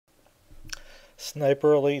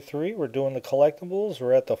Sniper Elite 3. We're doing the collectibles.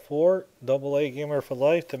 We're at the fort. AA Gamer for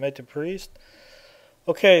Life, Demented Priest.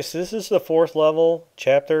 Okay, so this is the 4th level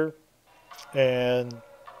chapter. And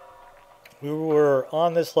we were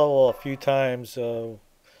on this level a few times. You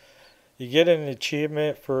get an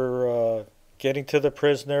achievement for getting to the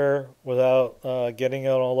prisoner without getting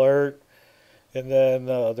an alert. And then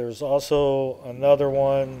there's also another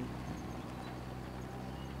one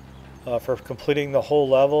for completing the whole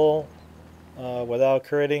level without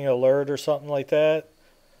creating an alert or something like that.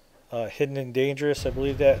 Hidden and Dangerous, I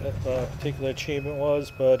believe that particular achievement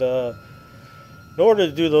was. But in order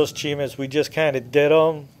to do those achievements, we just kind of did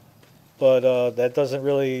them. But that doesn't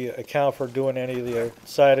really account for doing any of the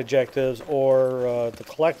side objectives or the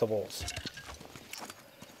collectibles.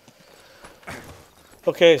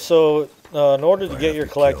 Okay, so in order to get your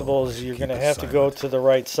collectibles, you're going to have to go to the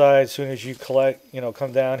right side as soon as you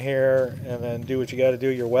come down here and then do what you got to do.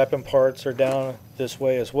 Your weapon parts are down this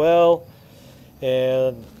way as well.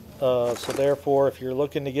 And so therefore, if you're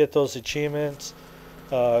looking to get those achievements,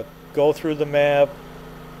 go through the map,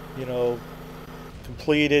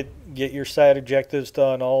 complete it, get your side objectives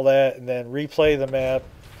done, all that, and then replay the map,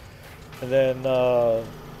 and then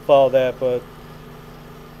follow that. But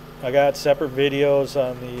I got separate videos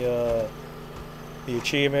on the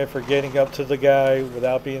achievement for getting up to the guy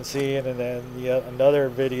without being seen, and then yet another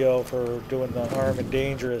video for doing the Armed and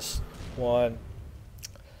Dangerous one.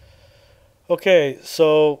 Okay,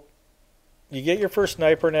 so you get your first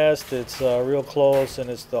sniper nest. It's real close, and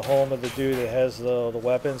it's the home of the dude that has the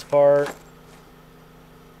weapons part.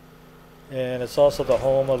 And it's also the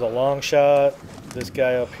home of the long shot, this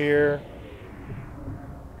guy up here.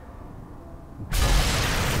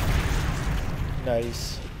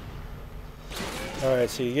 Nice. Alright,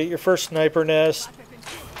 so you get your first sniper nest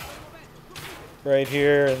right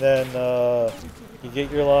here, and then you get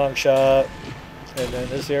your long shot, and then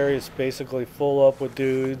this area is basically full up with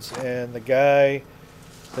dudes, and the guy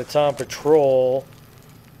that's on patrol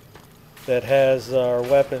that has our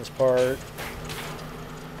weapons part.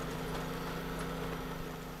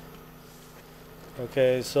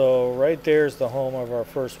 Okay, so right there is the home of our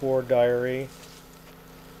first war diary.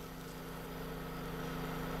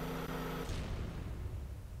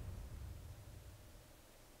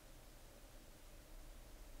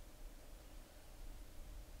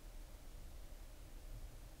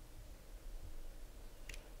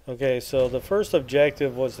 Okay, so the first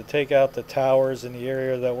objective was to take out the towers in the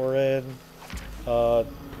area that we're in.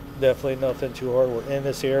 Definitely nothing too hard. We're in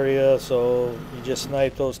this area, so you just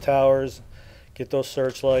snipe those towers, get those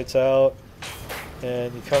searchlights out,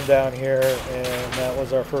 and you come down here, and that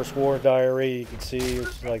was our first war diary. You can see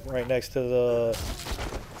it's like right next to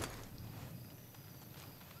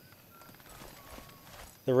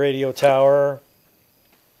the radio tower.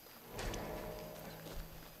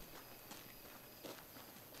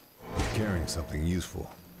 Carrying something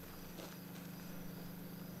useful.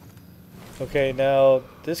 Okay, now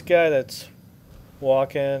this guy that's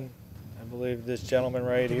walking, I believe this gentleman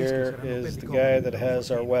right here is the guy that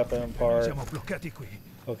has our weapon part.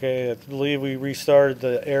 Okay, I believe we restarted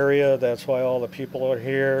the area, that's why all the people are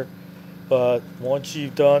here. But once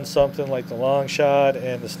you've done something like the long shot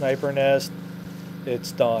and the sniper nest,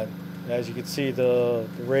 it's done. As you can see, the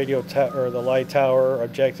radio or the light tower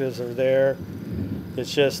objectives are there.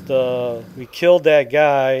 It's just we killed that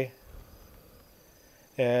guy,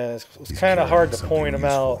 and it's kind of hard to point him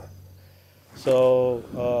out.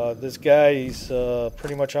 So this guy, he's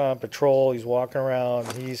pretty much on patrol. He's walking around.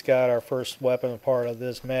 He's got our first weapon part of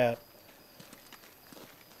this map.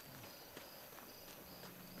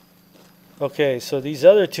 Okay, so these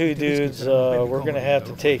other two dudes we're going to have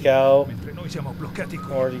to take out in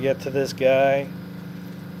order to get to this guy.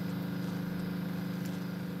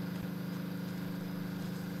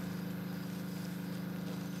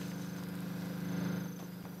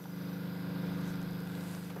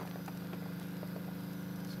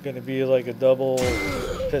 Going to be like a double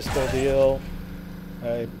pistol deal.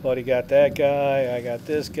 My buddy got that guy, I got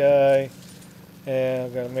this guy, and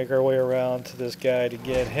I'm going to make our way around to this guy to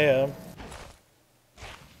get him.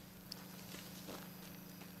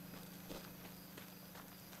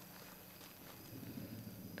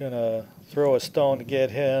 Going to throw a stone to get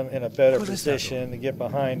him in a better position to get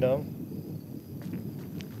behind him.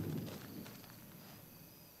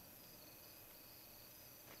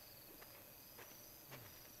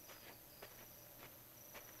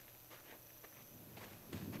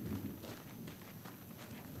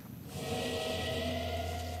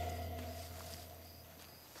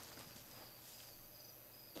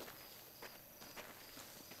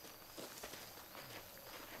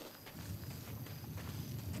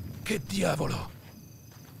 Che diavolo?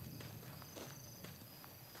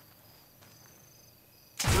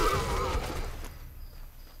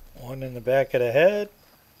 One in the back of the head.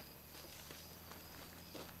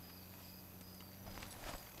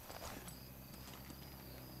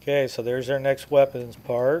 Okay, so there's our next weapons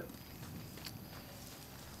part.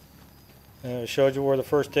 And it showed you where the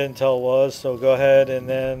first intel was, so go ahead and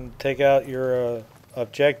then take out your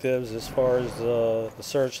objectives as far as the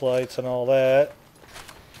searchlights and all that.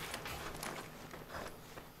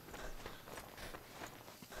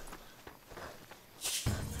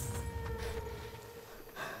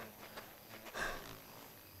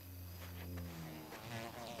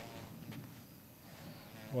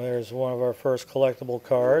 There's one of our first collectible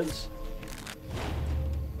cards.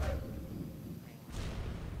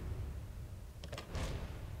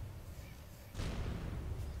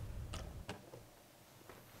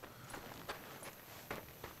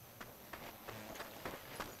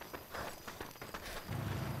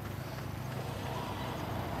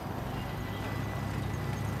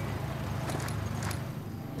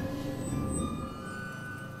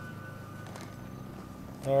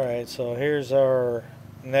 Alright, so here's our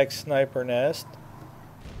next sniper nest.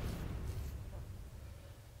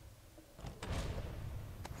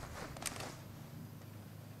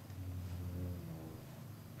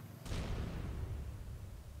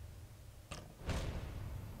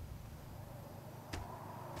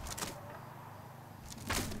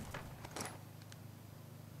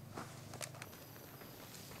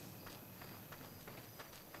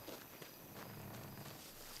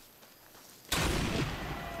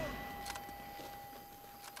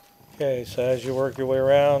 Okay, so as you work your way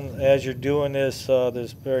around, as you're doing this,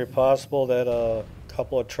 there's very possible that a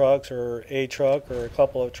couple of trucks or a truck or a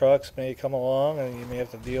couple of trucks may come along and you may have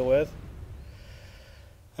to deal with.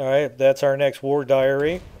 Alright, that's our next war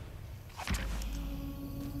diary.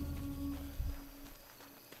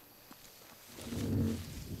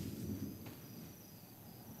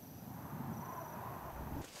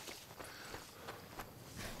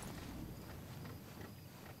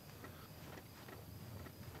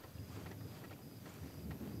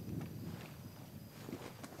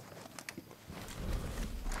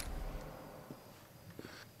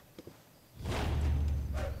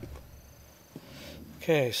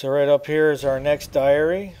 Okay, so right up here is our next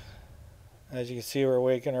diary. As you can see, we're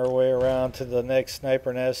making our way around to the next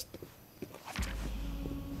sniper nest.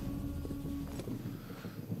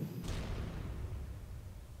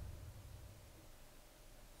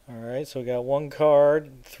 Alright, so we got one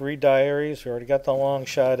card, 3 diaries. We already got the long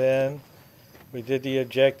shot in. We did the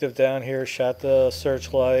objective down here, shot the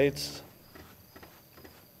searchlights.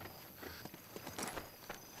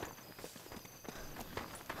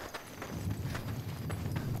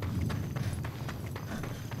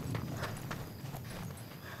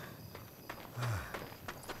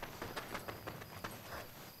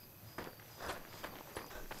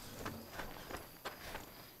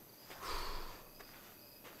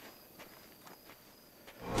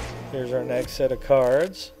 Here's our next set of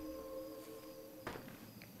cards.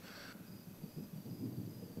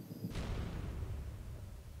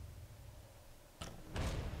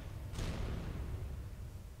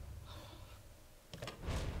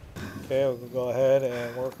 Okay, we'll go ahead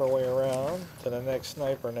and work our way around to the next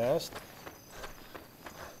sniper nest.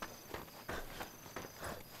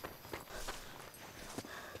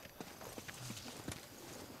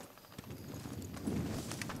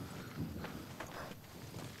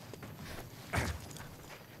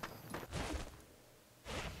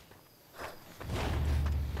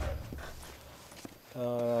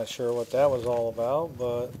 Not sure what that was all about,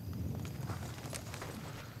 but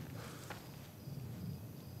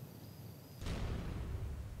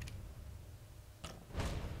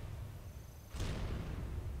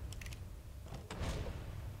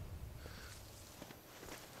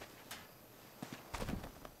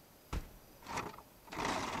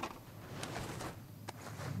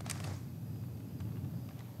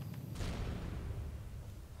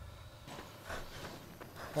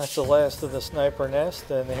that's the last of the sniper nest,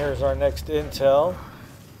 and here's our next intel.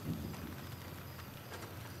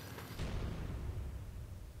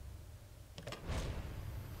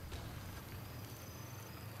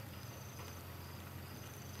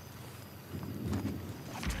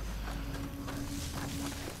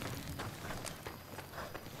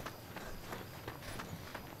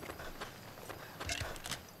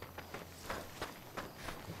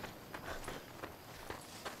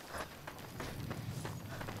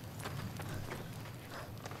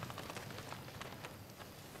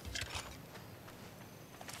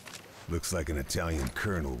 Looks like an Italian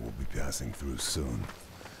colonel will be passing through soon.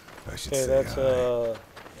 I should Okay, say that's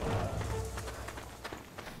hi.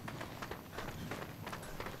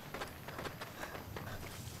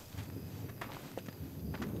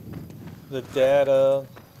 the data.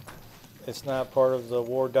 It's not part of the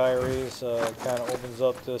war diaries. It kind of opens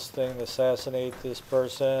up this thing to assassinate this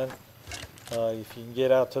person. If you can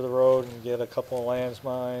get out to the road and get a couple of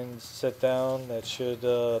landmines, sit down, that should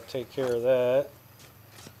take care of that.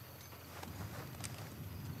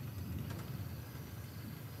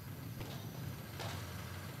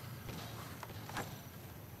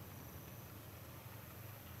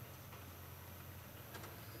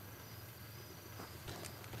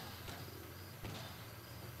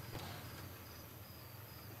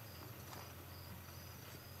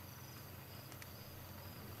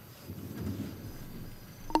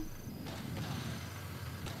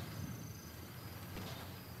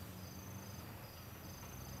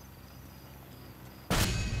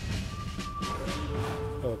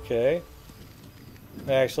 Okay.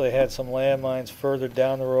 I actually had some landmines further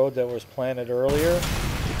down the road that was planted earlier.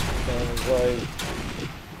 And it was like,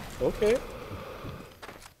 okay.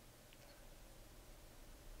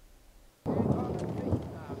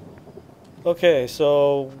 Okay,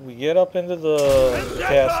 so we get up into the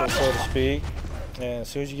castle, so to speak. And as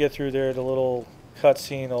soon as you get through there, the little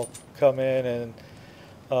cutscene will come in. And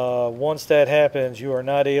once that happens, you are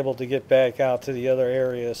not able to get back out to the other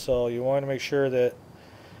area. So you want to make sure that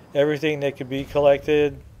everything that can be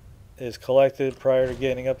collected is collected prior to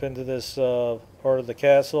getting up into this part of the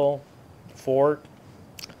castle, fort.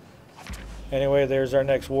 Anyway, there's our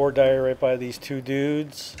next war diary right by these two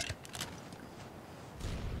dudes.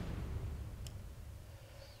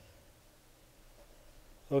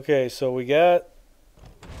 Okay, so we got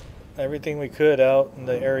everything we could out in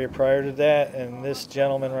the area prior to that, and this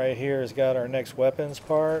gentleman right here has got our next weapons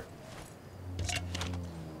part.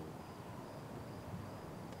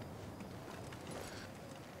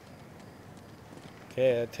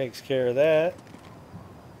 Okay, that takes care of that.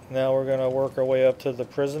 Now we're going to work our way up to the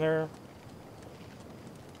prisoner.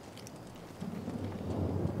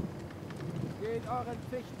 Geht euren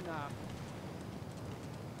Pflichten nach.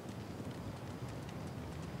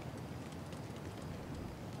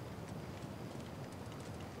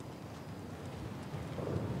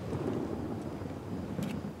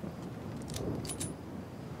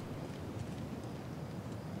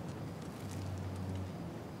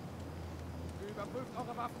 Überprüft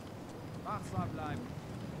eure Waffen. Wachsam bleiben.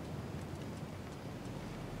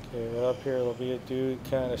 Okay, up here there'll be a dude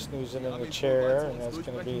kind of snoozing in the chair, and that's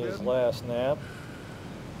going to be his last nap.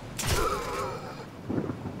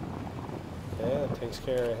 Okay, that takes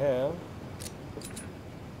care of him.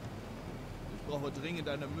 Ich brauche dringend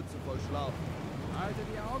eine Mütze voll Schlaf. Halte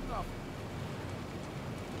die Augen offen.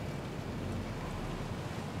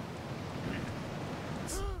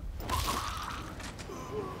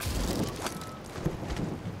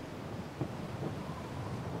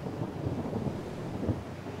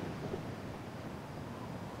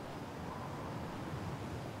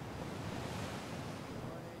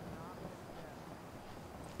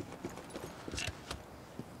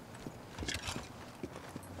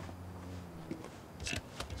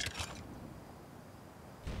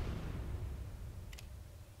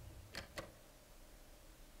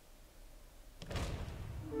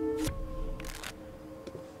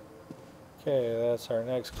 Okay, that's our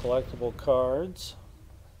next collectible cards.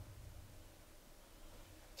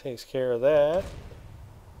 Takes care of that.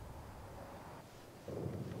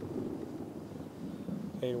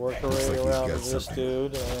 Okay, work our way around to this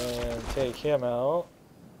dude and take him out.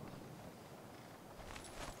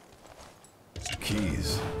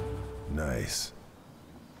 Keys. Nice.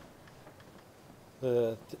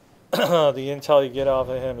 The the intel you get off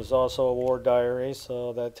of him is also a war diary,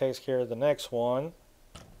 so that takes care of the next one.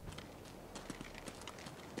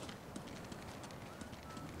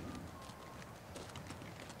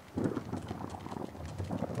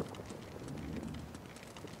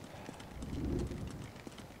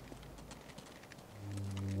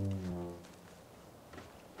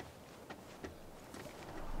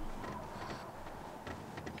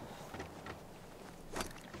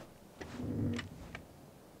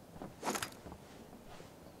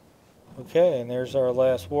 Okay, and there's our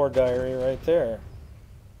last war diary right there.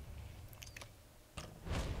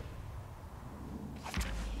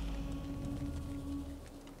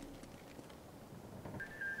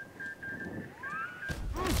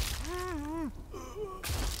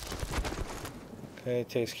 Okay,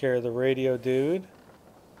 takes care of the radio dude.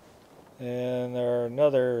 And our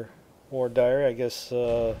another war diary, I guess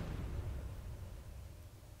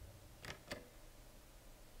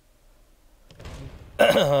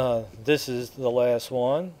this is the last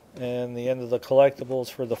one, and the end of the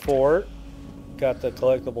collectibles for the fort. Got the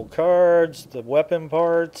collectible cards, the weapon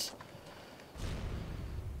parts,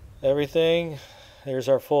 everything. Here's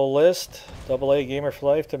our full list. AA Gamer for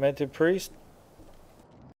Life, Demented Priest.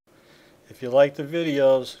 If you like the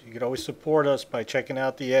videos, you can always support us by checking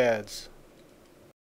out the ads.